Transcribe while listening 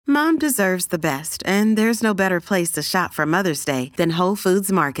Mom deserves the best, and there's no better place to shop for Mother's Day than Whole Foods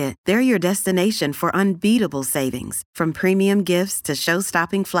Market. They're your destination for unbeatable savings, from premium gifts to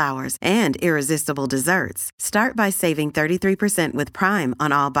show-stopping flowers and irresistible desserts. Start by saving 33% with Prime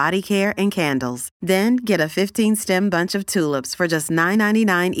on all body care and candles. Then get a 15-stem bunch of tulips for just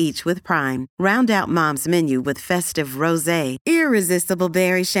 $9.99 each with Prime. Round out Mom's menu with festive rosé, irresistible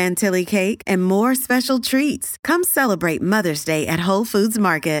berry chantilly cake, and more special treats. Come celebrate Mother's Day at Whole Foods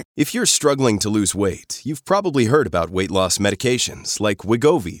Market. If you're struggling to lose weight, you've probably heard about weight loss medications like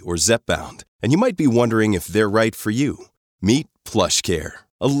Wegovy or Zepbound, and you might be wondering if they're right for you. Meet PlushCare,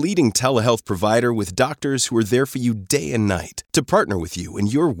 a leading telehealth provider with doctors who are there for you day and night to partner with you in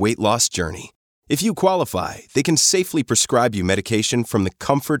your weight loss journey. If you qualify, they can safely prescribe you medication from the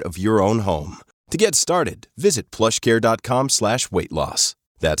comfort of your own home. To get started, visit plushcare.com/weight-loss.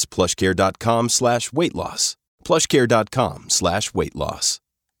 That's plushcare.com/weight-loss. plushcare.com/weight-loss.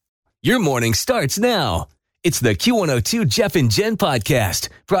 Your morning starts now. It's the Q102 Jeff and Jen podcast,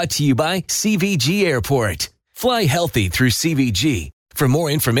 brought to you by CVG Airport. Fly healthy through CVG. For more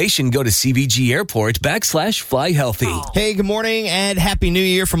information, go to CVG Airport /fly healthy. Hey, good morning and Happy New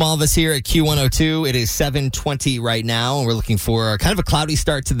Year from all of us here at Q102. It is 7:20 right now, and we're looking for kind of a cloudy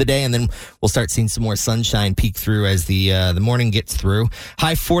start to the day, and then we'll start seeing some more sunshine peek through as the morning gets through.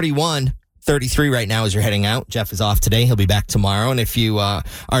 High 41. 33 right now as you're heading out. Jeff is off today. He'll be back tomorrow. And if you are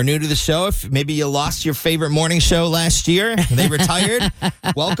new to the show, if maybe you lost your favorite morning show last year, they retired,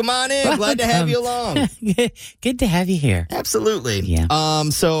 welcome on in. Glad to have you along. Good to have you here. Absolutely. Yeah.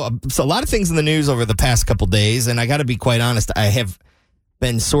 So a lot of things in the news over the past couple days, and I got to be quite honest, I have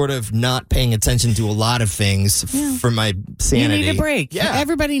been sort of not paying attention to a lot of things for my sanity. You need a break. Yeah.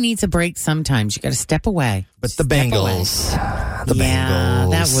 Everybody needs a break sometimes. You got to step away. But the Bengals. The Bengals.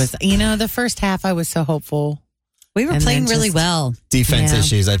 That was, the first half I was so hopeful. We were playing really well. Defense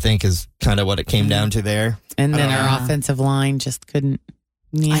issues, I think, is kind of what it came down to there. And then our offensive line just couldn't.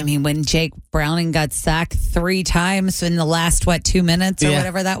 Yeah. I mean, when Jake Browning got sacked 3 times in the last, 2 minutes or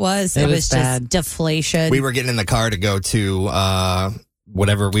whatever that was, it was just deflation. We were getting in the car to go to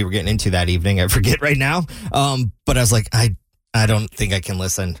whatever we were getting into that evening. I forget right now. But I was like, I don't think I can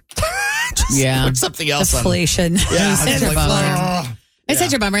listen. Put something else deflation. Yeah, such a bummer. It's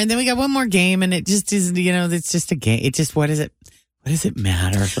such a bummer. And then we got one more game, and it just is, it's just a game. It just, what does it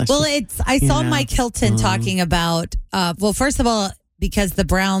matter? I saw Mike Hilton talking about, first of all, because the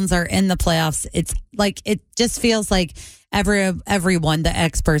Browns are in the playoffs, it's like, it just feels like everyone, the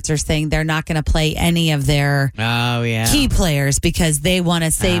experts are saying they're not going to play any of their key players because they want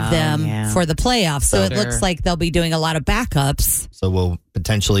to save them for the playoffs. So it looks like they'll be doing a lot of backups. So we'll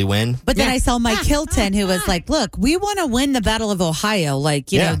potentially win. But then I saw Mike Hilton, who was like, look, we want to win the Battle of Ohio.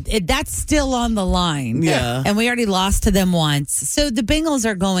 That's still on the line. Yeah. And we already lost to them once. So the Bengals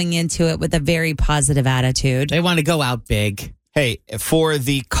are going into it with a very positive attitude. They want to go out big. Hey, for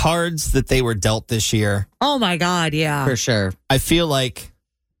the cards that they were dealt this year. Oh, my God, yeah. For sure. I feel like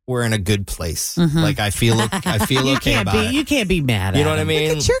we're in a good place. Like, I feel okay about it. You can't be mad at You know what I mean?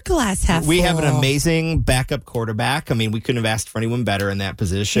 Look at your glass half We full. have an amazing backup quarterback. I mean, we couldn't have asked for anyone better in that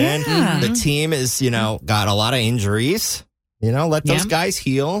position. Yeah. The team is, got a lot of injuries. Let those guys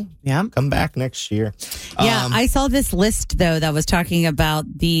heal. Yeah. Come back next year. Yeah, I saw this list, though, that was talking about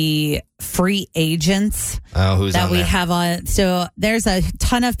the free agents who's that on we there? have on. So there's a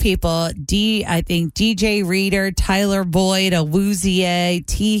ton of people. I think DJ Reader, Tyler Boyd, Awuzie,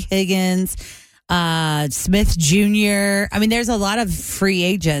 T. Higgins, Smith Jr. I mean, there's a lot of free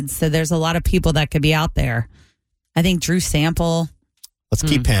agents. So there's a lot of people that could be out there. I think Drew Sample. Let's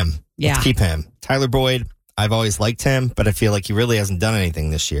keep him. Yeah. Let's keep him. Tyler Boyd. I've always liked him, but I feel like he really hasn't done anything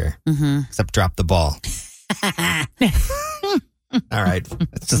this year except drop the ball. All right.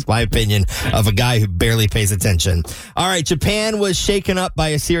 That's just my opinion of a guy who barely pays attention. All right. Japan was shaken up by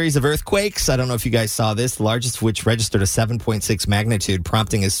a series of earthquakes. I don't know if you guys saw this, the largest of which registered a 7.6 magnitude,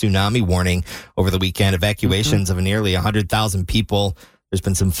 prompting a tsunami warning over the weekend. Evacuations of nearly 100,000 people. There's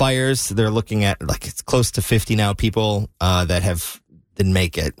been some fires. They're looking at it's close to 50 now people that didn't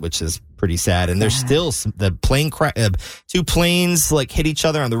make it, which is pretty sad. And there's still the plane crash. 2 planes hit each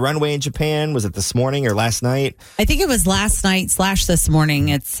other on the runway in Japan. Was it this morning or last night? I think it was last night / this morning.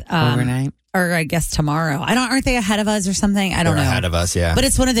 It's overnight. Or I guess tomorrow. Aren't they ahead of us or something? I don't know. Ahead of us, yeah. But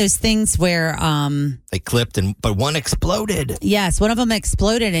it's one of those things where they clipped but one exploded. Yes, one of them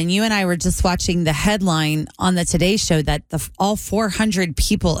exploded, and you and I were just watching the headline on the Today Show that all 400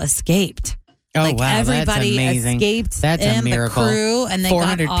 people escaped. Oh, like wow, everybody that's amazing. escaped That's a in the miracle. crew, and they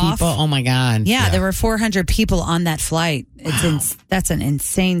 400 got off. people. Oh my God. Yeah, there were 400 people on that flight. That's an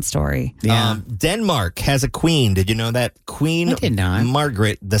insane story. Yeah. Denmark has a queen. Did you know that? Queen I did not.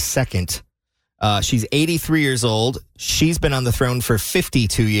 Margaret II. She's 83 years old. She's been on the throne for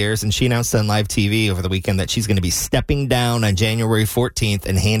 52 years, and she announced on live TV over the weekend that she's going to be stepping down on January 14th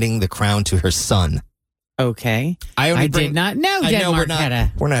and handing the crown to her son. Okay. I did not know Denmark had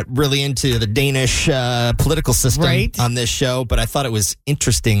a... We're not really into the Danish political system on this show, but I thought it was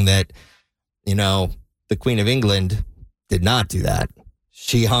interesting that, the Queen of England did not do that.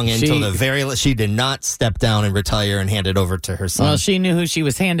 She hung until the very... She did not step down and retire and hand it over to her son. Well, she knew who she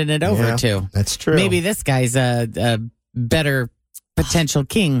was handing it over to. That's true. Maybe this guy's a better potential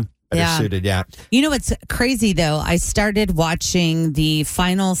king. Better suited, yeah. You know what's crazy, though? I started watching the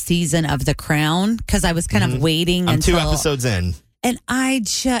final season of The Crown because I was kind of waiting I'm until... 2 episodes in. And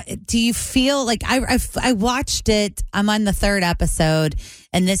do you feel like I watched it? I'm on the 3rd episode,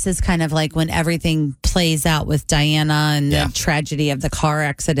 and this is kind of like when everything plays out with Diana and the tragedy of the car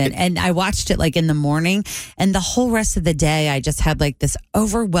accident. And I watched it like in the morning, and the whole rest of the day, I just had like this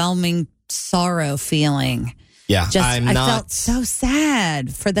overwhelming sorrow feeling. Yeah, I felt so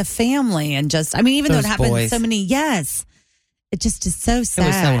sad for the family, and even though it happened so many, it just is so sad. It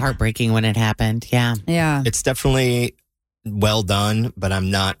was so heartbreaking when it happened. Yeah, yeah. It's definitely well done, but I'm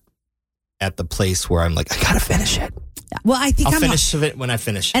not at the place where I'm like, I gotta finish it. Well, I think I'll finish it when I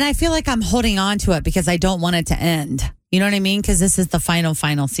finish. And I feel like I'm holding on to it because I don't want it to end. You know what I mean? Because this is the final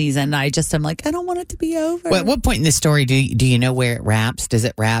season. I'm like, I don't want it to be over. Well, at what point in the story do you know where it wraps? Does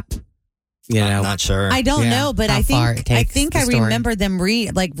it wrap? I'm not sure. I don't know, but I think I remember them I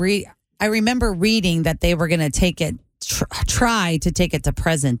remember reading that they were going to take it, try to take it to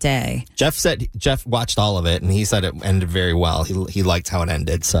present day. Jeff watched all of it, and he said it ended very well. He liked how it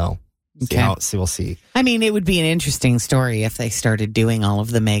ended, so we'll see. I mean, it would be an interesting story if they started doing all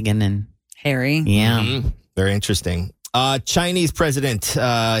of the Meghan and Harry. Yeah. Mm-hmm. Very interesting. Chinese president,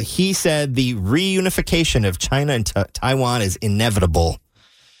 he said the reunification of China and Taiwan is inevitable.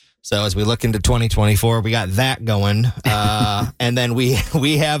 So as we look into 2024, we got that going. And then we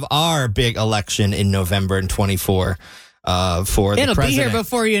have our big election in November in 24 for the president. It'll be here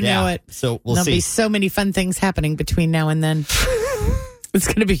before you know it. So There'll be so many fun things happening between now and then. It's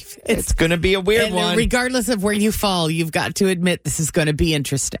going to be a weird one. Regardless of where you fall, you've got to admit this is going to be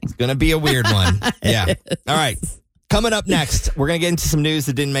interesting. It's going to be a weird one. Yeah. All right. Coming up next, we're going to get into some news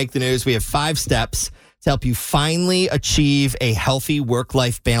that didn't make the news. We have 5 steps to help you finally achieve a healthy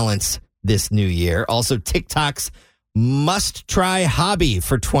work-life balance this new year. Also, TikTok's must-try hobby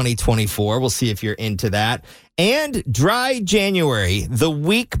for 2024. We'll see if you're into that. And Dry January, the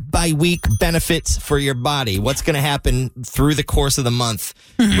week-by-week benefits for your body. What's going to happen through the course of the month,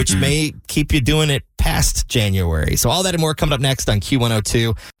 which may keep you doing it past January. So all that and more coming up next on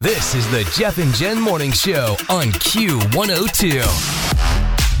Q102. This is the Jeff and Jen Morning Show on Q102.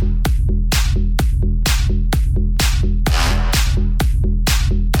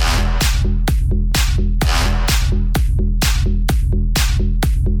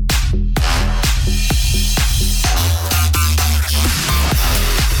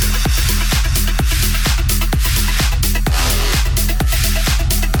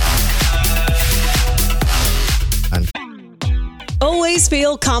 Always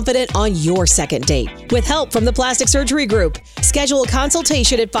feel confident on your second date. With help from the Plastic Surgery Group. Schedule a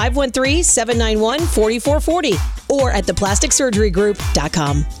consultation at 513-791-4440 or at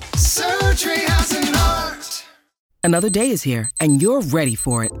theplasticsurgerygroup.com. Surgery has an art. Another day is here and you're ready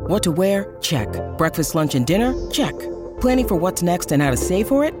for it. What to wear? Check. Breakfast, lunch, and dinner? Check. Planning for what's next and how to save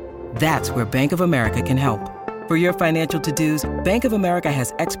for it? That's where Bank of America can help. For your financial to-dos, Bank of America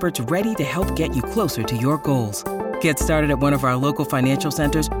has experts ready to help get you closer to your goals. Get started at one of our local financial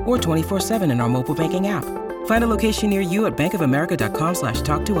centers or 24/7 in our mobile banking app. Find a location near you at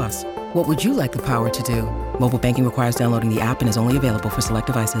bankofamerica.com/talktous. What would you like the power to do? Mobile banking requires downloading the app and is only available for select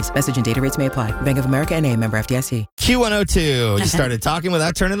devices. Message and data rates may apply. Bank of America N.A., member FDIC. Q102. You started talking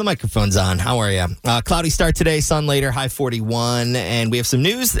without turning the microphones on. How are you? Cloudy start today, sun later, high 41. And we have some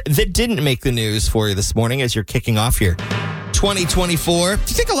news that didn't make the news for you this morning as you're kicking off your 2024. Do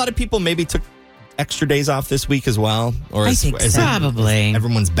you think a lot of people maybe took extra days off this week as well? Or I think so. Probably.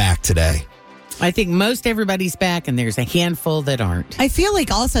 Everyone's back today. I think most everybody's back, and there's a handful that aren't. I feel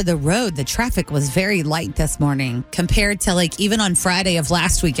like also the traffic was very light this morning compared to like even on Friday of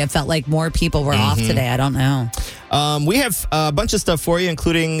last week. It felt like more people were off today. I don't know. We have a bunch of stuff for you,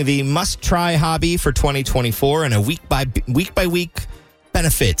 including the must-try hobby for 2024 and a week-by-week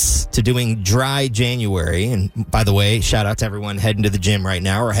benefits to doing dry January. And by the way, shout out to everyone heading to the gym right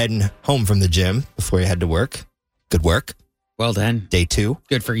now or heading home from the gym before you head to work. Good work. Well done. Day 2.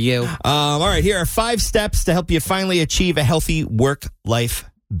 Good for you. All right, here are 5 steps to help you finally achieve a healthy work-life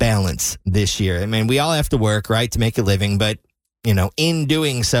balance this year. I mean, we all have to work, right, to make a living, but, you know, in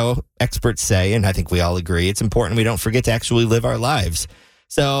doing so, experts say, and I think we all agree, it's important we don't forget to actually live our lives.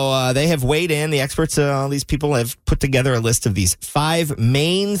 So they have weighed in. The experts, all these people have put together a list of these 5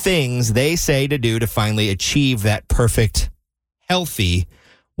 main things they say to do to finally achieve that perfect, healthy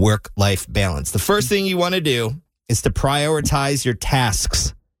work-life balance. The first thing you want to do is to prioritize your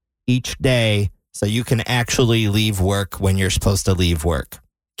tasks each day so you can actually leave work when you're supposed to leave work.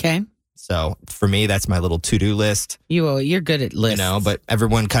 Okay. So for me, that's my little to-do list. You're good at lists. You know, but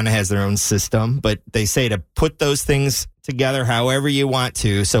everyone kind of has their own system. But they say to put those things together however you want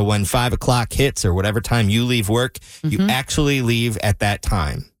to. So when 5 o'clock hits or whatever time you leave work, you actually leave at that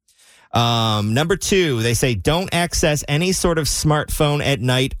time. Number 2, they say don't access any sort of smartphone at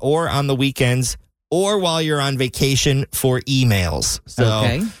night or on the weekends or while you're on vacation for emails.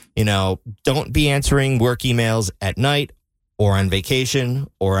 So, you know, don't be answering work emails at night or on vacation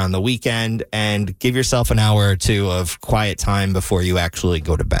or on the weekend, and give yourself an hour or 2 of quiet time before you actually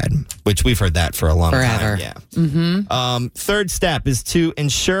go to bed, which we've heard that for a long time. Yeah. Third step is to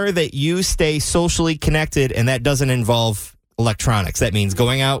ensure that you stay socially connected, and that doesn't involve electronics. That means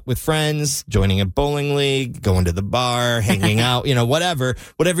going out with friends, joining a bowling league, going to the bar, hanging out, you know, whatever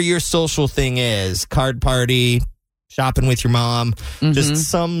your social thing is, card party, shopping with your mom, just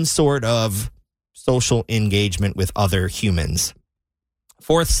some sort of social engagement with other humans.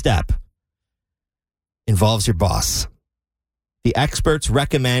 Fourth step involves your boss. The experts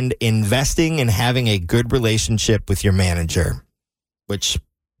recommend investing in having a good relationship with your manager, which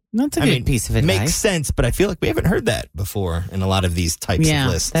that's a good piece of advice. Makes sense, but I feel like we haven't heard that before in a lot of these types of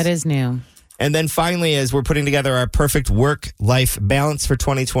lists. That is new. And then finally, as we're putting together our perfect work-life balance for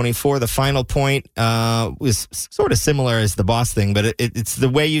 2024, the final point was sort of similar as the boss thing, but it's the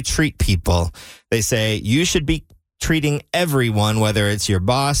way you treat people. They say you should be treating everyone, whether it's your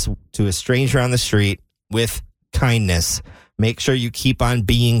boss to a stranger on the street, with kindness. Make sure you keep on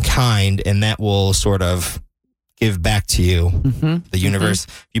being kind, and that will sort of give back to you. The universe,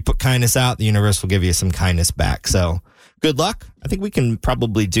 if you put kindness out, the universe will give you some kindness back. So good luck. I think we can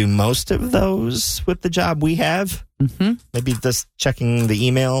probably do most of those with the job we have. Maybe just checking the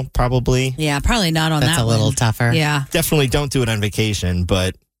email, probably. Yeah, probably not on that. That's a little tougher. Yeah. Definitely don't do it on vacation,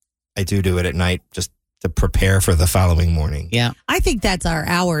 but I do it at night just to prepare for the following morning. Yeah. I think that's our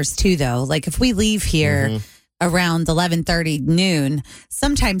hours too, though. Like if we leave here around 11:30 noon,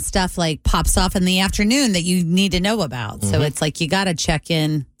 sometimes stuff like pops off in the afternoon that you need to know about. So it's like you got to check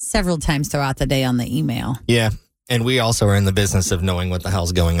in several times throughout the day on the email. Yeah. And we also are in the business of knowing what the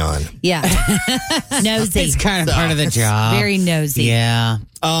hell's going on. Yeah. Nosy. It's kind of part of the job. Very nosy. Yeah.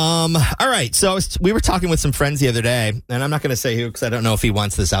 All right. So we were talking with some friends the other day, and I'm not going to say who because I don't know if he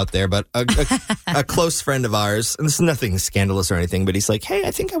wants this out there, but a close friend of ours, and this is nothing scandalous or anything, but he's like, hey,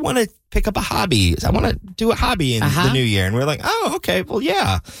 I think I want to pick up a hobby. I want to do a hobby in the new year. And we're like, oh, okay. Well,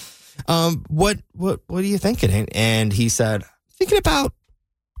 yeah. What are you thinking? And he said, thinking about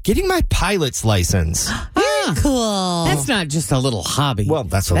getting my pilot's license. Cool. That's not just a little hobby. Well,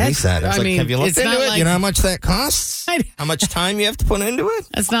 that's what he said. I mean, have you looked into it? Like, you know how much that costs? How much time you have to put into it?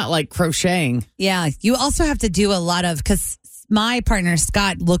 That's not like crocheting. Yeah. You also have to do a lot of, because my partner,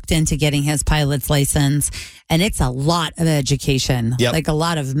 Scott, looked into getting his pilot's license, and it's a lot of education. Yep. Like a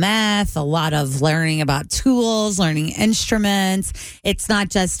lot of math, a lot of learning about tools, learning instruments. It's not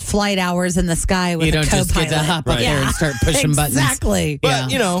just flight hours in the sky with you don't a co-pilot. just get to hop up there and start pushing buttons. Exactly.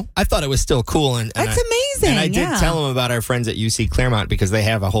 But, you know, I thought it was still cool. And That's amazing. And I did tell him about our friends at UC Claremont because they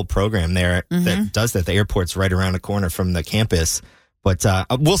have a whole program there that does that. The airport's right around the corner from the campus. But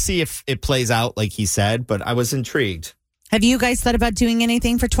we'll see if it plays out like he said, but I was intrigued. Have you guys thought about doing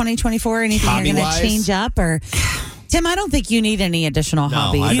anything for 2024? Anything you're going to change up? Or Tim, I don't think you need any additional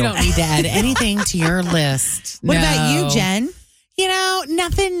hobbies. You don't need to add anything to your list. What about you, Jen? You know,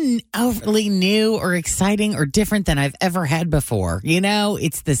 nothing overly new or exciting or different than I've ever had before. You know,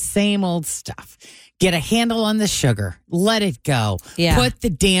 it's the same old stuff. Get a handle on the sugar. Let it go. Yeah. Put the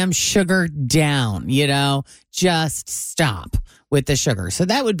damn sugar down, you know. Just stop with the sugar. So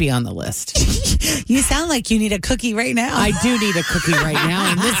that would be on the list. You sound like you need a cookie right now. I do need a cookie right now,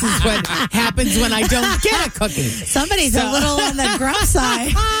 and this is what happens when I don't get a cookie. Somebody's a little on the grump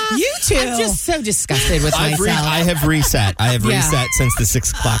side. You two. I'm just so disgusted with myself. I have reset. I have reset since the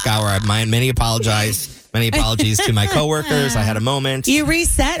 6 o'clock hour. Many apologize. Many apologies to my coworkers. I had a moment. You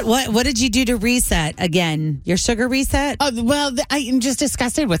reset? What did you do to reset again? Your sugar reset? Well, I'm just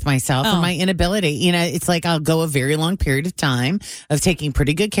disgusted with myself and my inability. You know, it's like I'll go a very long period of time of taking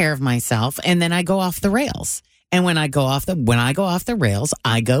pretty good care of myself, and then I go off the rails. And when I go off the rails,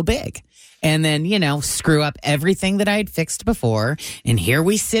 I go big. And then, you know, screw up everything that I had fixed before. And here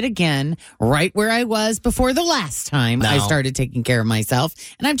we sit again, right where I was before the last time I started taking care of myself.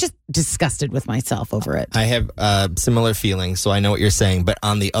 And I'm just disgusted with myself over it. I have similar feelings, so I know what you're saying. But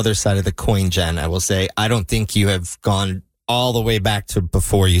on the other side of the coin, Jen, I will say, I don't think you have gone all the way back to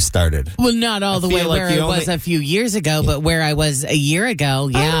before you started. Well, not all the way where I was a few years ago, but where I was a year ago.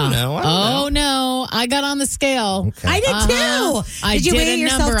 Yeah. I don't know. No. I got on the scale. Okay. I did too. I did you did weigh a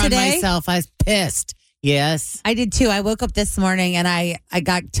yourself number today? on myself. I was pissed. Yes. I did too. I woke up this morning and I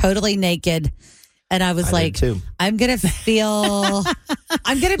got totally naked. And I was like, I'm going to feel,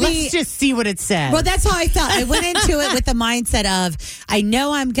 I'm going to be. Let's just see what it says. Well, that's how I felt. I went into it with the mindset of, I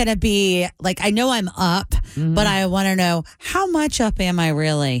know I'm going to be, like, I know I'm up, but I want to know how much up am I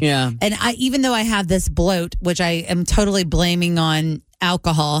really? Yeah. And even though I have this bloat, which I am totally blaming on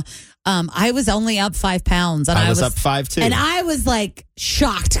alcohol, I was only up 5 pounds. And I was up 5 too. And I was like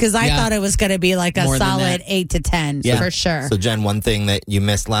shocked because I thought it was going to be like a solid 8 to 10 for sure. So, Jen, one thing that you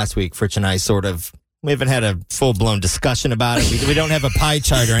missed last week, Fritch and I we haven't had a full-blown discussion about it. We don't have a pie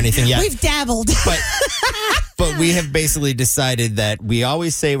chart or anything yet. We've dabbled. But we have basically decided that we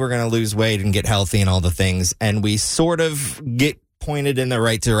always say we're going to lose weight and get healthy and all the things, and we sort of get pointed in the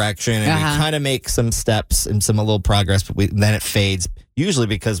right direction, and we kind of make some steps and some little progress, but then it fades. Usually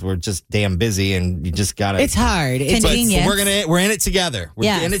because we're just damn busy, and you just gotta. It's hard. It's convenient. We're in it together.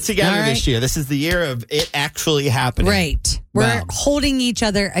 We're in it together this year. This is the year of it actually happening. Right. We're holding each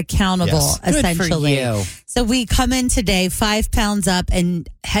other accountable, essentially. Good for you. So we come in today 5 pounds up and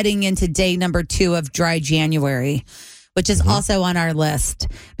heading into day number 2 of dry January, which is also on our list.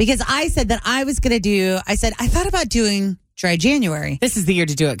 Because I said that I was going to I thought about doing dry January. This is the year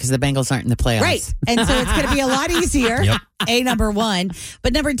to do it because the Bengals aren't in the playoffs. Right. And so it's going to be a lot easier. Number 1.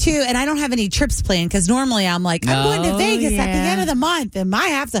 But number 2, and I don't have any trips planned because normally I'm like, I'm going to Vegas at the end of the month and I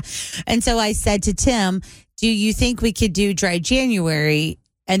have to. And so I said to Tim, do you think we could do dry January?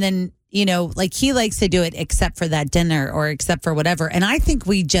 And then, you know, like he likes to do it except for that dinner or except for whatever. And I think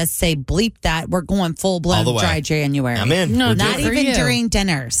we just say bleep that. We're going full blown dry January. I'm in. No, not even during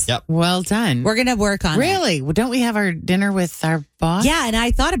dinners. Yep. Well done. We're going to work on it. Really? Well, don't we have our dinner with our boss? Yeah, and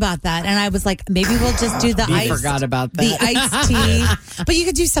I thought about that. And I was like, maybe we'll just do the I forgot about that. The iced tea. But you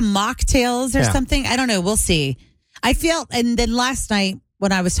could do some mocktails or something. I don't know. We'll see. I feel, and then last night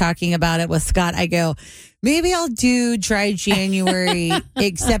when I was talking about it with Scott, I go, maybe I'll do dry January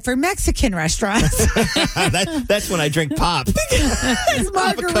except for Mexican restaurants. That's when I drink pop. It's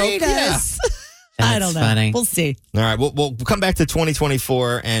margaritas. I don't know. Funny. We'll see. All right, we'll come back to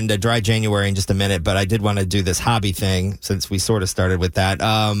 2024 and dry January in just a minute, but I did want to do this hobby thing since we sort of started with that.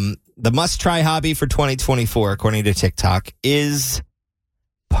 The must-try hobby for 2024, according to TikTok, is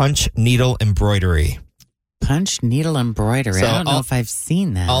punch needle embroidery. Punch needle embroidery. So I don't know if I've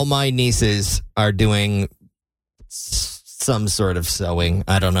seen that. All my nieces are doing some sort of sewing.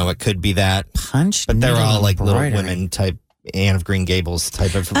 I don't know. It could be that. Punch but they're all like little embroidery. women type, Anne of Green Gables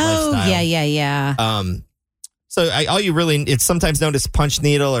type of lifestyle. Oh, yeah. So all you really, it's sometimes known as punch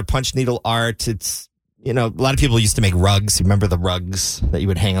needle or punch needle art. It's, you know, a lot of people used to make rugs. Remember the rugs that you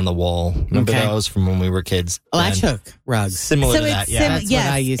would hang on the wall? Remember those from when we were kids? Latch hook rugs. Similar to that, yeah. That's what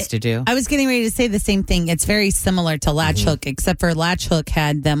I used to do. I was getting ready to say the same thing. It's very similar to latch hook, except for latch hook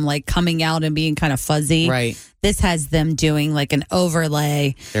had them like coming out and being kind of fuzzy. Right. This has them doing like an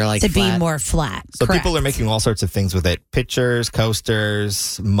overlay They're like to flat. be more flat. So Correct. people are making all sorts of things with it. Pictures,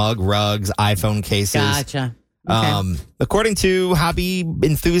 coasters, mug rugs, iPhone cases. Gotcha. Okay. According to hobby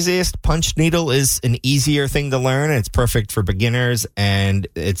enthusiast, punch needle is an easier thing to learn. It's perfect for beginners and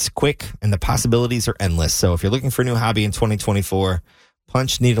it's quick and the possibilities are endless. So if you're looking for a new hobby in 2024,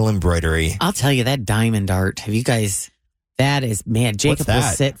 punch needle embroidery. I'll tell you that diamond art. Have you guys? That is, man, Jacob will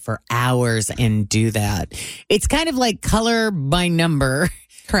sit for hours and do that. It's kind of like color by number.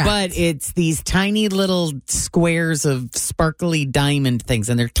 Correct. But it's these tiny little squares of sparkly diamond things,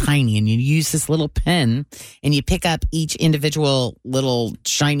 and they're tiny. And you use this little pen, and you pick up each individual little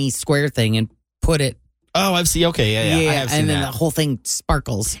shiny square thing and put it. Oh, I've seen. Okay, yeah. I have seen and then that. the whole thing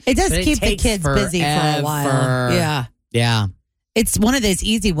sparkles. It does But keep the takes kids busy for a while. forever. Yeah. It's one of those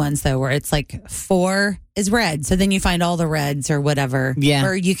easy ones, though, where it's like 4 is red. So then you find all the reds or whatever. Yeah.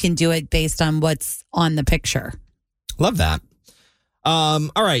 Or you can do it based on what's on the picture. Love that. All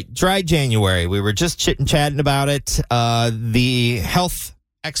right, dry January. We were just chit-chatting about it. The health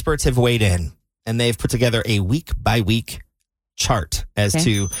experts have weighed in. and they've put together a week-by-week chart as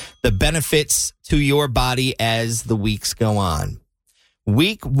to the benefits to your body as the weeks go on.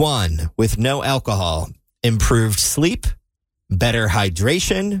 Week 1 with no alcohol, improved sleep, better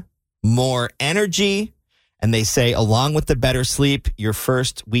hydration, more energy. And they say along with the better sleep, your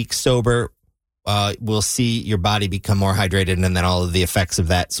first week sober will see your body become more hydrated. And then all of the effects of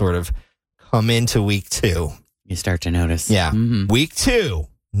that sort of come into week 2. You start to notice. Yeah. Week 2,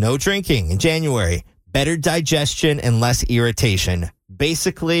 no drinking in January, better digestion and less irritation.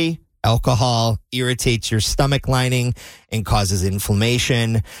 Basically, alcohol irritates your stomach lining and causes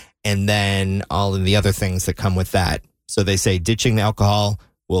inflammation, and then all of the other things that come with that. So they say ditching the alcohol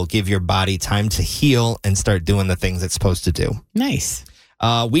will give your body time to heal and start doing the things it's supposed to do. Nice.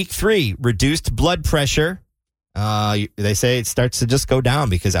 Week 3, reduced blood pressure. They say it starts to just go down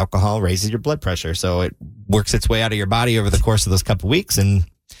because alcohol raises your blood pressure. So it works its way out of your body over the course of those couple weeks, and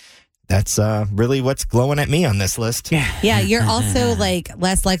that's really what's glowing at me on this list. Yeah, you're also like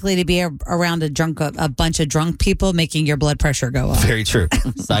less likely to be around a bunch of drunk people making your blood pressure go up. Very true.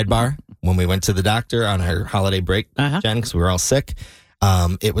 Sidebar, when we went to the doctor on our holiday break, Jen, because we were all sick,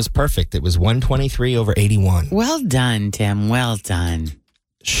 it was perfect. It was 123/81. Well done, Tim. Well done.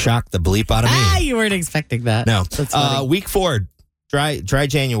 Shocked the bleep out of me. You weren't expecting that. No. That's funny. Week 4, dry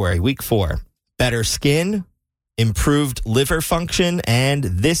January. Week 4, better skin, improved liver function, and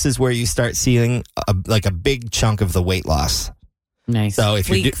this is where you start seeing a big chunk of the weight loss. Nice. So if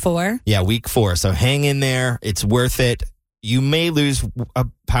week 4? Yeah, week 4. So hang in there. It's worth it. You may lose a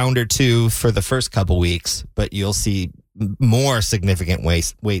pound or 2 for the first couple weeks, but you'll see more significant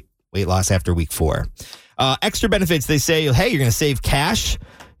weight loss after week 4. Extra benefits, they say, hey, you're going to save cash.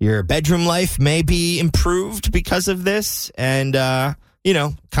 Your bedroom life may be improved because of this. And,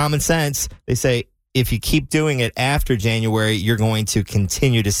 common sense, they say, if you keep doing it after January, you're going to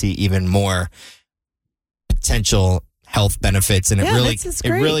continue to see even more potential health benefits. And it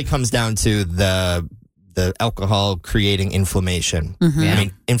really comes down to the alcohol creating inflammation. Mm-hmm. I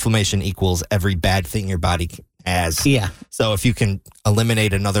mean, inflammation equals every bad thing your body has. Yeah. So if you can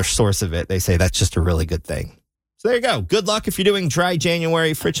eliminate another source of it, they say that's just a really good thing. So there you go. Good luck if you're doing dry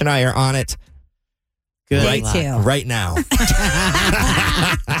January. Fritch and I are on it. Good luck. Right now.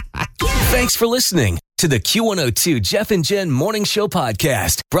 Thanks for listening to the Q102 Jeff and Jen Morning Show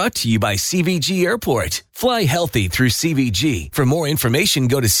podcast, brought to you by CVG Airport. Fly healthy through CVG. For more information,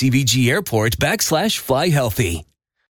 go to CVG Airport /fly healthy.